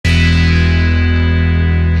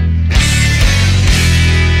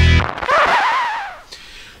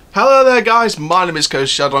G'day guys, my name is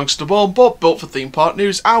Gerstlauer, but built for Theme Park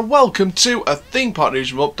News, and welcome to a Theme Park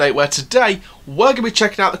Newsroom update where today we're going to be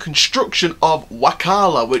checking out the construction of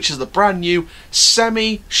Wakala, which is the brand new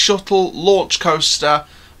semi-shuttle launch coaster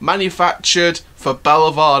manufactured for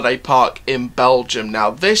Bellewaerde Park in Belgium.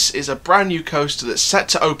 Now this is a brand new coaster that's set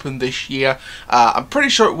to open this year. I'm pretty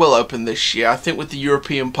sure it will open this year. I think with the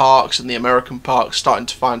European parks and the American parks starting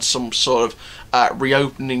to find some sort of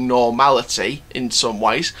reopening normality in some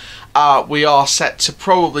ways, we are set to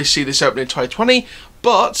probably see this open in 2020.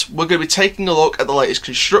 But we're going to be taking a look at the latest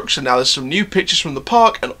construction. Now there's some new pictures from the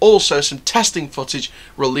park and also some testing footage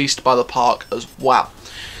released by the park as well.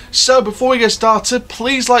 So before we get started,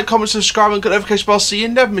 please like, comment, subscribe and click the notification bell so you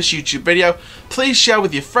never miss a YouTube video. Please share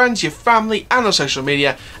with your friends, your family and on social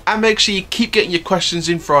media, and make sure you keep getting your questions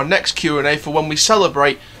in for our next Q&A for when we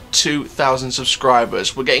celebrate 2,000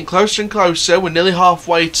 subscribers. We're getting closer and closer. We're nearly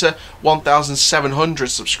halfway to 1,700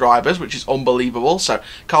 subscribers, which is unbelievable, so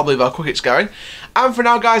can't believe how quick it's going. And for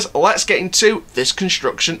now guys, let's get into this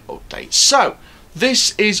construction update. So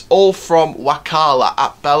this is all from Wakala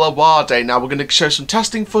at Bellewaerde. Now we're going to show some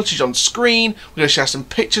testing footage on screen, we're going to share some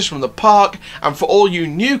pictures from the park, and for all you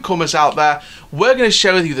newcomers out there, we're going to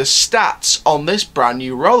share with you the stats on this brand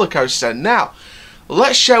new roller coaster. Now,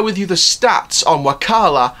 let's share with you the stats on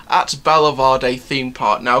Wakala at Bellewaerde Theme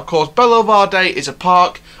Park. Now of course Bellewaerde is a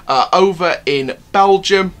park over in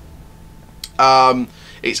Belgium.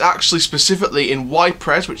 It's actually specifically in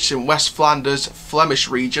Ypres, which is in West Flanders, Flemish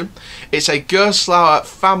region. It's a Gerstlauer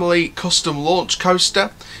family custom launch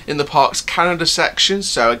coaster in the park's Canada section.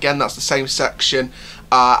 So again, that's the same section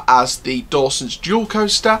as the Dawson's Dual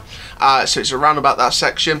coaster. So it's around about that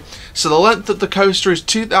section. So the length of the coaster is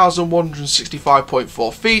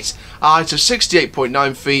 2,165.4 feet, a height of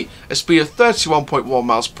 68.9 feet, a speed of 31.1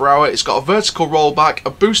 miles per hour. It's got a vertical rollback, a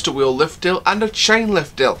booster wheel lift hill and a chain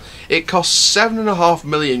lift hill. It costs €7.5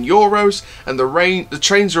 million, and the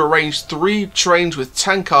trains are arranged 3 trains with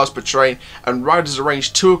 10 cars per train, and riders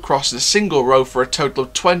arranged 2 across in a single row for a total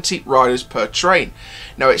of 20 riders per train.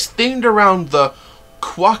 Now it's themed around the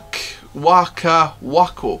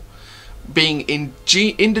Wakala, being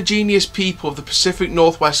indigenous people of the Pacific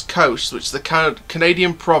Northwest coast, which is the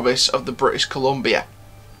Canadian province of the British Columbia.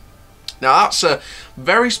 Now that's a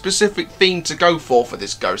very specific theme to go for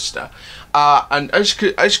this coaster, and as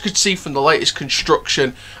you could see from the latest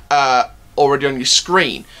construction already on your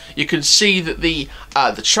screen, you can see that the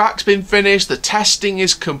track's been finished, the testing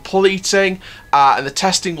is completing, and the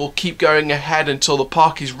testing will keep going ahead until the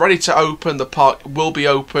park is ready to open. The park will be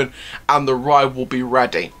open and the ride will be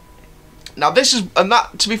ready. Now this is, and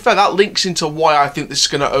that, to be fair, that links into why I think this is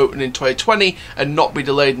going to open in 2020 and not be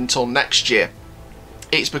delayed until next year.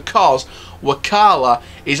 It's because Wakala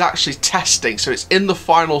is actually testing, so it's in the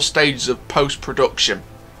final stages of post-production.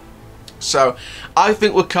 So I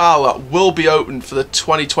think Wakala will be open for the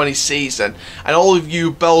 2020 season, and all of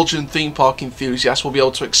you Belgian theme park enthusiasts will be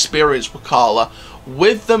able to experience Wakala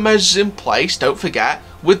with the measures in place. Don't forget,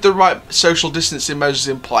 with the right social distancing measures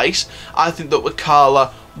in place, I think that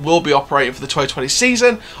Wakala will be operating for the 2020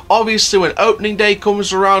 season. Obviously when opening day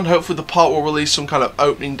comes around, hopefully the park will release some kind of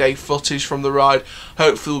opening day footage from the ride.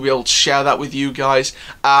 Hopefully we'll be able to share that with you guys,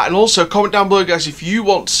 and also comment down below guys if you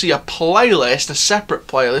want to see a playlist, a separate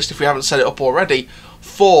playlist if we haven't set it up already,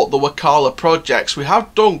 for the Wakala projects. We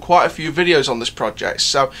have done quite a few videos on this project,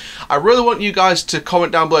 so I really want you guys to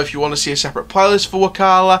comment down below if you want to see a separate playlist for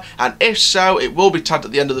Wakala, and if so, it will be tagged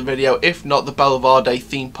at the end of the video. If not, the Bellewaerde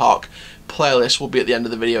theme park playlist will be at the end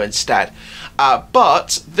of the video instead.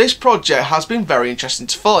 But this project has been very interesting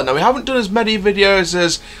to follow. Now we haven't done as many videos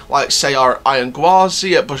as, like, say, our Iron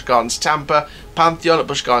Gwazi at Busch Gardens Tampa, Pantheon at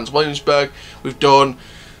Busch Gardens Williamsburg. We've done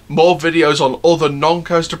more videos on other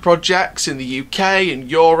non-coaster projects in the UK and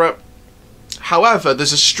Europe. However,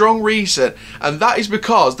 there's a strong reason, and that is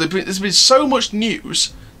because there's been so much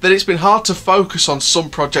news that it's been hard to focus on some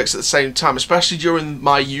projects at the same time, especially during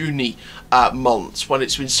my uni months when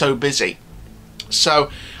it's been so busy. So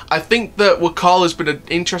I think that Wakala has been an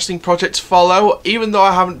interesting project to follow. Even though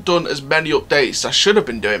I haven't done as many updates as I should have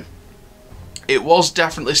been doing, it was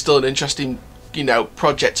definitely still an interesting, you know,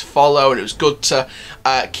 project to follow, and it was good to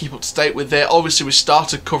keep up to date with it. Obviously we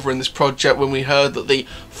started covering this project when we heard that the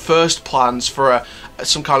first plans for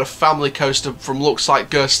some kind of family coaster from, looks like,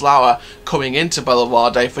 Gerstlauer coming into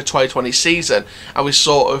Bellewaerde for 2020 season, and we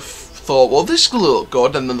sort of thought, well, this will look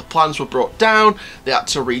good, and then the plans were brought down, they had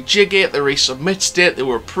to rejig it, they resubmitted it, they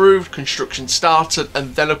were approved, construction started,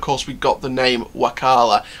 and then of course we got the name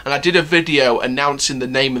Wakala, and I did a video announcing the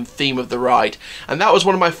name and theme of the ride, and that was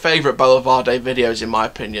one of my favourite Bellewaerde videos in my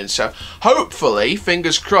opinion. So hopefully,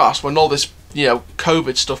 fingers crossed, when all this you know,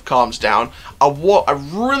 COVID stuff calms down, I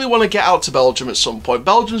really want to get out to Belgium at some point.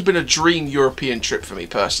 Belgium's been a dream European trip for me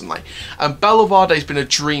personally, and Bellewaerde's been a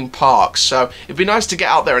dream park, so it'd be nice to get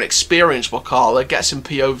out there and experience Wakala, get some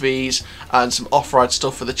POVs and some off-ride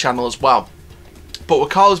stuff for the channel as well. But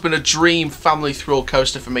Wakala's been a dream family thrill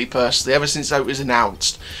coaster for me personally ever since it was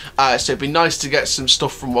announced, so it'd be nice to get some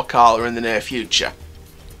stuff from Wakala in the near future.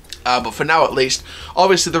 But for now at least,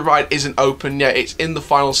 obviously the ride isn't open yet, it's in the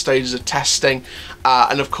final stages of testing,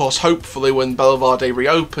 and of course hopefully when Bellewaerde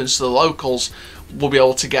reopens to the locals, we'll be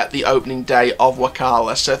able to get the opening day of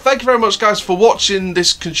Wakala. So thank you very much guys for watching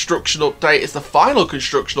this construction update. It's the final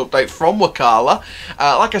construction update from Wakala.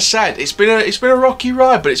 Like I said, it's been a rocky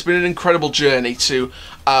ride, but it's been an incredible journey to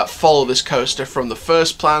follow this coaster from the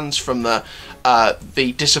first plans, from the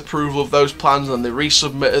disapproval of those plans, and they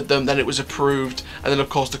resubmitted them, then it was approved, and then of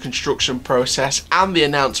course the construction process and the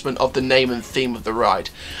announcement of the name and theme of the ride.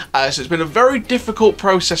 So it's been a very difficult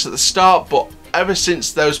process at the start, but ever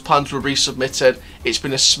since those plans were resubmitted, it's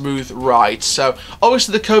been a smooth ride. So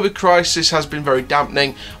obviously the COVID crisis has been very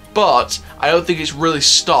dampening, but I don't think it's really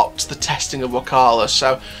stopped the testing of Wakala.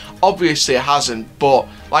 So obviously it hasn't, but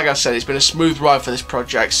like I said, it's been a smooth ride for this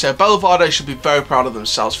project, so Bellewaerde should be very proud of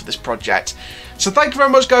themselves for this project. So thank you very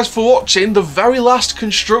much guys for watching the very last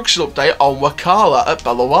construction update on Wakala at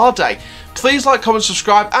Bellewaerde. Please like, comment,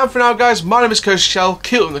 subscribe, and for now guys, my name is Gerstlauer,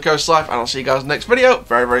 keep living the coast life, and I'll see you guys in the next video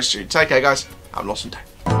very, very soon. Take care guys, have an awesome day.